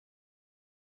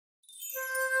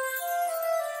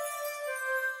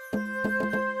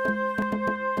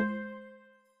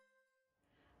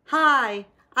Hi,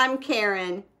 I'm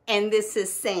Karen and this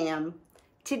is Sam.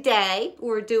 Today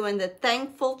we're doing the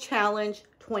Thankful Challenge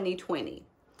 2020.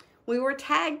 We were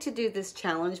tagged to do this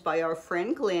challenge by our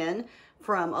friend Glenn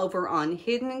from over on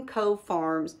Hidden Cove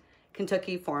Farms,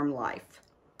 Kentucky Farm Life.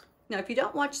 Now, if you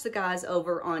don't watch the guys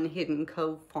over on Hidden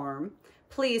Cove Farm,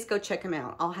 please go check them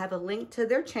out. I'll have a link to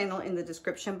their channel in the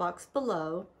description box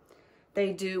below.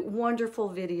 They do wonderful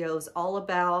videos all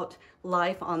about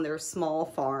life on their small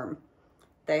farm.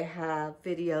 They have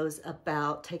videos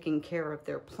about taking care of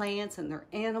their plants and their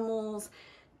animals.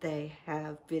 They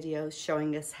have videos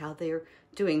showing us how they're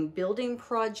doing building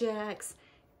projects.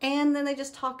 And then they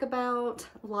just talk about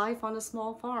life on a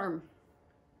small farm.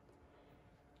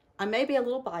 I may be a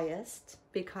little biased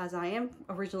because I am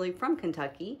originally from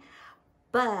Kentucky,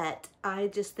 but I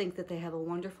just think that they have a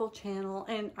wonderful channel.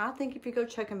 And I think if you go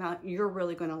check them out, you're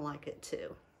really going to like it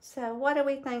too. So what are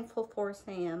we thankful for,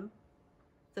 Sam?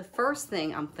 The first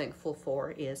thing I'm thankful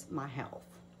for is my health.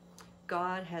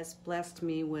 God has blessed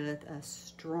me with a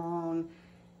strong,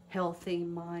 healthy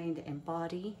mind and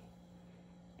body.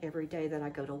 Every day that I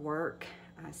go to work,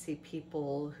 I see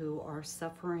people who are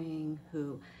suffering,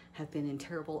 who have been in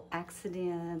terrible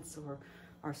accidents or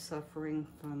are suffering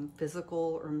from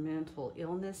physical or mental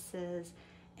illnesses.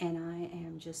 And I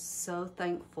am just so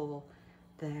thankful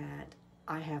that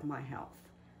I have my health.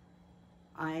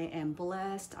 I am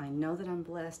blessed. I know that I'm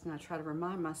blessed, and I try to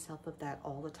remind myself of that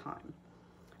all the time.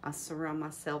 I surround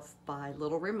myself by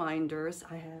little reminders.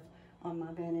 I have on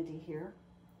my vanity here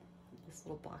this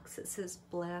little box that says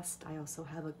blessed. I also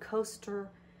have a coaster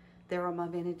there on my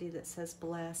vanity that says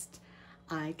blessed.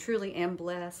 I truly am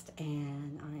blessed,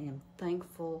 and I am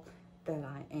thankful that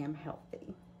I am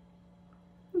healthy.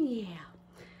 Yeah.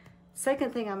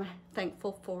 Second thing I'm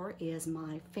thankful for is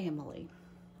my family.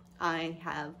 I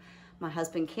have my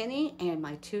husband Kenny and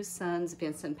my two sons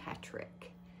Vince and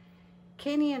Patrick.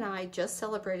 Kenny and I just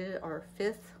celebrated our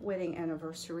 5th wedding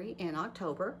anniversary in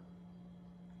October.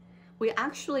 We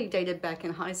actually dated back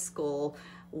in high school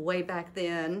way back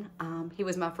then. He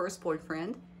was my first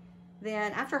boyfriend.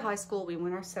 Then after high school, we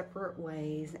went our separate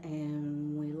ways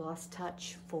and we lost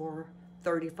touch for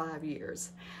 35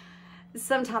 years.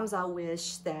 Sometimes I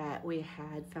wish that we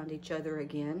had found each other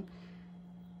again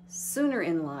sooner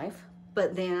in life,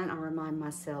 but then I remind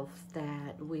myself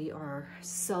that we are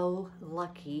so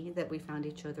lucky that we found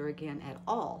each other again at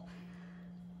all.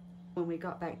 When we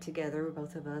got back together,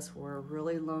 both of us were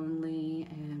really lonely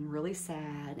and really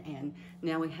sad, and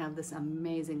now we have this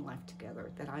amazing life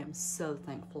together that I am so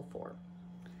thankful for.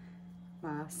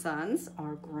 My sons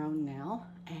are grown now,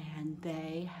 and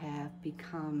they have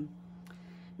become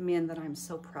men that I'm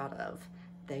so proud of.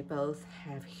 They both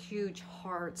have huge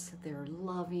hearts. They're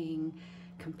loving,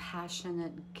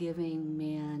 compassionate, giving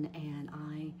men, and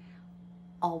I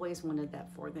always wanted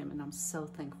that for them, and I'm so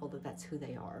thankful that that's who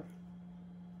they are.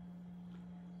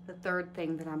 The third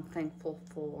thing that I'm thankful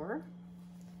for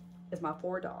is my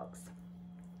 4 dogs.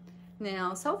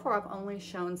 Now, so far I've only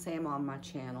shown Sam on my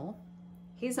channel.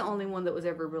 He's the only one that was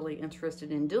ever really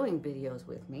interested in doing videos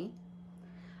with me.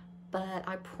 But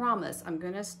I promise I'm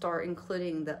gonna start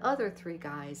including the other 3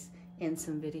 guys in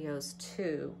some videos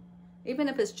too, even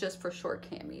if it's just for short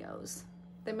cameos.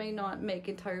 They may not make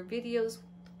entire videos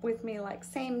with me like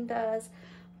Sam does,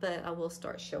 but I will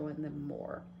start showing them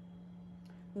more.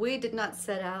 We did not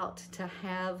set out to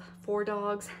have 4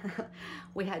 dogs.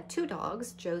 We had 2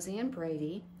 dogs, Josie and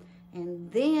Brady.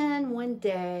 And then one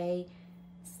day,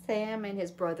 Sam and his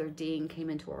brother Dean came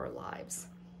into our lives.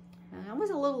 And I was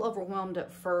a little overwhelmed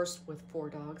at first with 4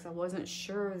 dogs. I wasn't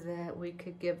sure that we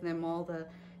could give them all the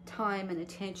time and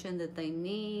attention that they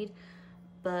need,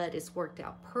 but it's worked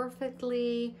out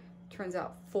perfectly. Turns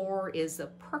out 4 is the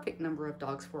perfect number of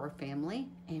dogs for our family,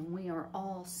 and we are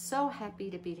all so happy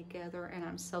to be together, and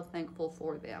I'm so thankful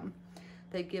for them.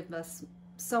 They give us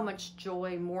so much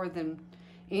joy, more than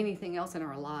anything else in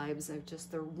our lives.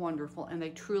 They're wonderful, and they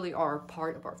truly are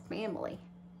part of our family.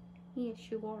 Yes,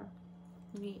 you are.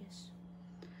 Yes.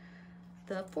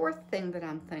 The 4th thing that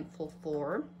I'm thankful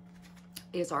for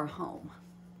is our home.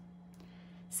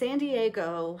 San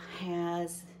Diego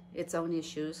has its own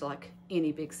issues like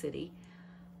any big city,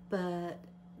 but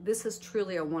this is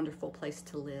truly a wonderful place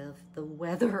to live. The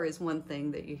weather is one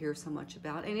thing that you hear so much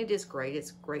about, and it is great.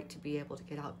 It's great to be able to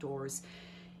get outdoors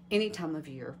any time of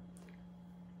year.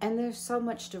 And there's so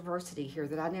much diversity here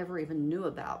that I never even knew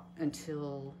about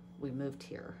until we moved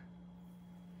here.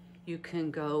 You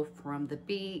can go from the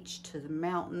beach to the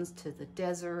mountains to the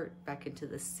desert, back into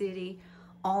the city,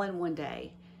 all in one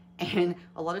day. And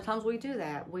a lot of times we do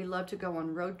that. We love to go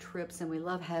on road trips and we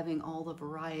love having all the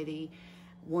variety.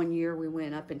 One year we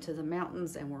went up into the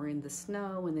mountains and we're in the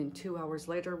snow, and then 2 hours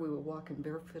later we were walking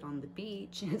barefoot on the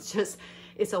beach.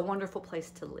 It's a wonderful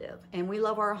place to live. And we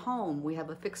love our home. We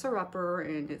have a fixer-upper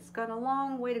and it's got a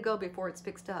long way to go before it's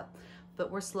fixed up,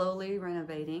 but we're slowly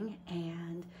renovating,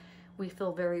 and we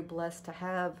feel very blessed to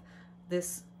have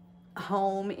this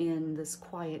home in this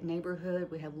quiet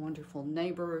neighborhood. We have wonderful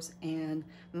neighbors, and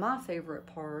my favorite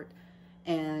part,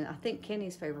 and I think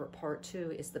Kenny's favorite part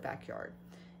too, is the backyard.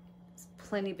 It's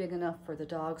plenty big enough for the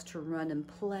dogs to run and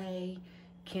play.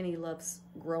 Kenny loves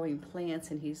growing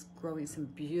plants, and he's growing some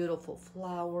beautiful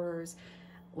flowers.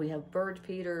 We have bird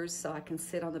feeders, so I can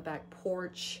sit on the back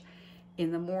porch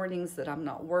in the mornings that I'm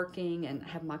not working and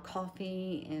have my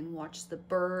coffee and watch the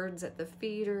birds at the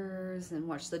feeders and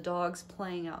watch the dogs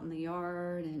playing out in the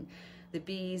yard and the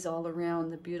bees all around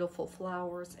the beautiful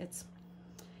flowers. It's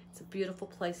a beautiful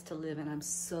place to live, and I'm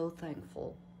so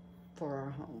thankful for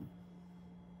our home.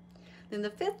 Then the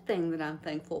fifth thing that I'm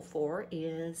thankful for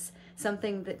is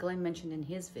something that Glenn mentioned in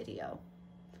his video,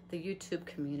 the YouTube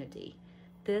community.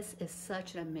 This is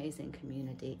such an amazing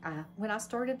community. When I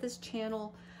started this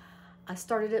channel, I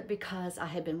started it because I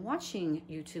had been watching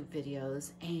YouTube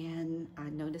videos, and I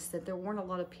noticed that there weren't a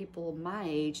lot of people my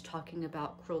age talking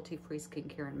about cruelty-free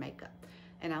skincare and makeup.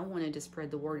 And I wanted to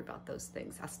spread the word about those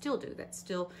things. I still do. That's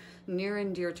still near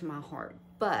and dear to my heart.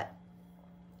 But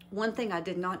one thing I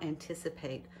did not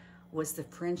anticipate was the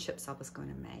friendships I was going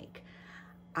to make.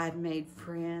 I've made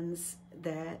friends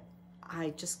that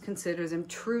I just consider them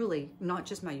truly, not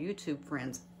just my YouTube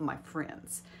friends, my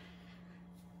friends.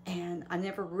 And I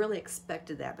never really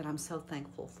expected that, but I'm so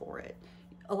thankful for it.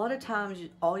 A lot of times,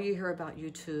 all you hear about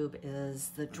YouTube is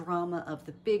the drama of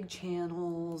the big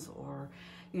channels, or,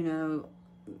 you know,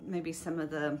 maybe some of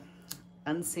the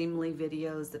unseemly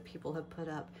videos that people have put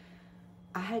up.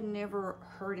 I had never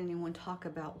heard anyone talk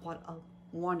about what a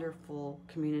wonderful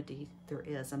community there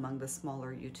is among the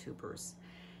smaller YouTubers.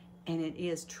 And it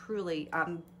is truly,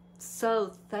 I'm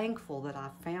so thankful that I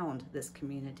found this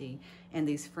community and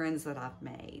these friends that I've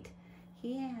made.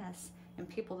 Yes, and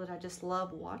people that I just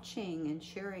love watching and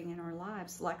sharing in our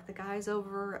lives, like the guys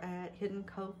over at Hidden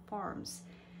Cove Farms.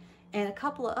 And a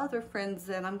couple of other friends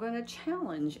that I'm going to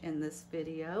challenge in this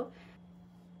video.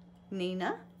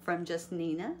 Nina from Just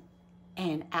Nina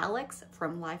and Alex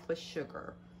from Life with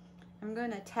Sugar. I'm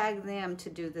going to tag them to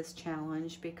do this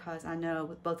challenge because I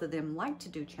know both of them like to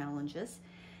do challenges,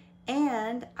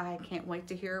 and I can't wait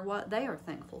to hear what they are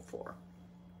thankful for.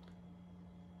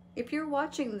 If you're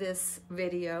watching this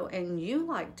video and you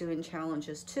like doing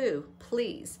challenges too,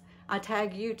 please, I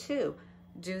tag you too.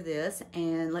 Do this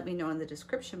and let me know in the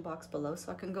description box below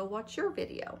so I can go watch your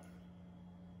video.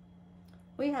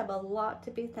 We have a lot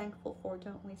to be thankful for,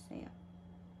 don't we, Sam?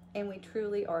 And we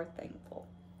truly are thankful.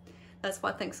 That's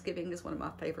why Thanksgiving is one of my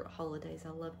favorite holidays.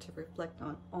 I love to reflect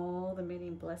on all the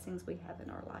many blessings we have in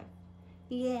our life.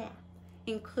 Yeah,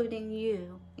 including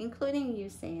you,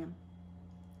 Sam.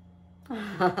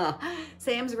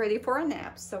 Sam's ready for a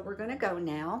nap, so we're gonna go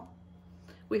now.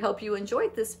 We hope you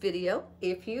enjoyed this video.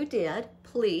 If you did,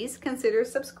 please consider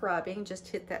subscribing. Just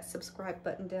hit that subscribe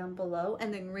button down below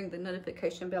and then ring the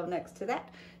notification bell next to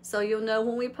that so you'll know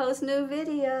when we post new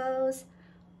videos.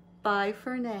 Bye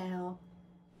for now.